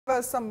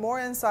Some more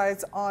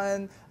insights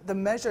on the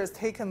measures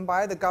taken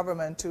by the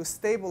government to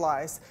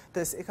stabilize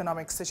this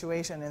economic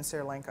situation in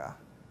Sri Lanka?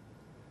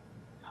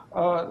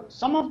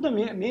 Some of the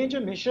major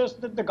measures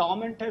that the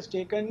government has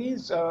taken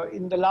is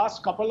in the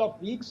last couple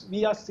of weeks,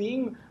 we are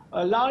seeing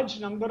a large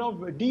number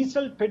of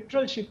diesel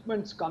petrol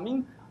shipments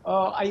coming.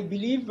 I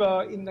believe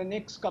in the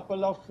next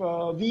couple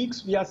of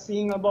weeks, we are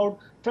seeing about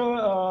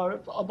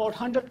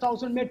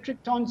 100,000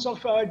 metric tons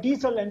of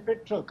diesel and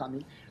petrol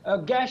coming.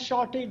 Gas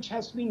shortage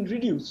has been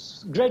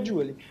reduced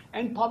gradually,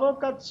 and power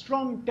cuts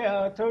from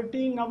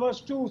 13 hours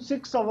to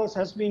 6 hours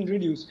has been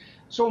reduced.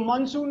 So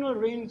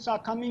monsoonal rains are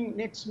coming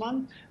next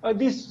month.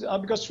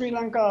 Because Sri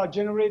Lanka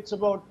generates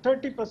about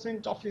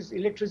 30% of its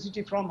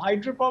electricity from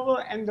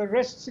hydropower, and the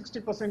rest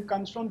 60%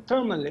 comes from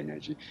thermal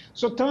energy.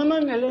 So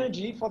thermal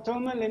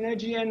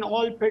energy and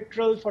all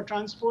petrol for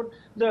transport,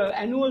 the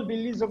annual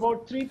bill is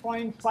about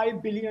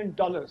 $3.5 billion.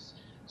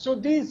 So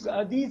these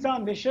are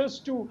measures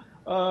to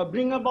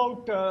bring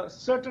about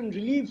certain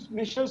relief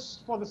measures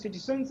for the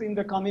citizens in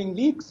the coming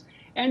weeks.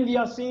 And we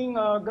are seeing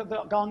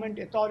the government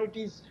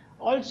authorities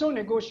also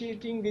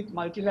negotiating with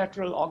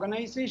multilateral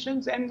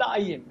organizations and the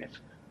IMF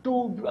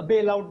to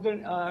bail out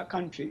the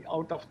country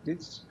out of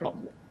this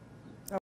problem.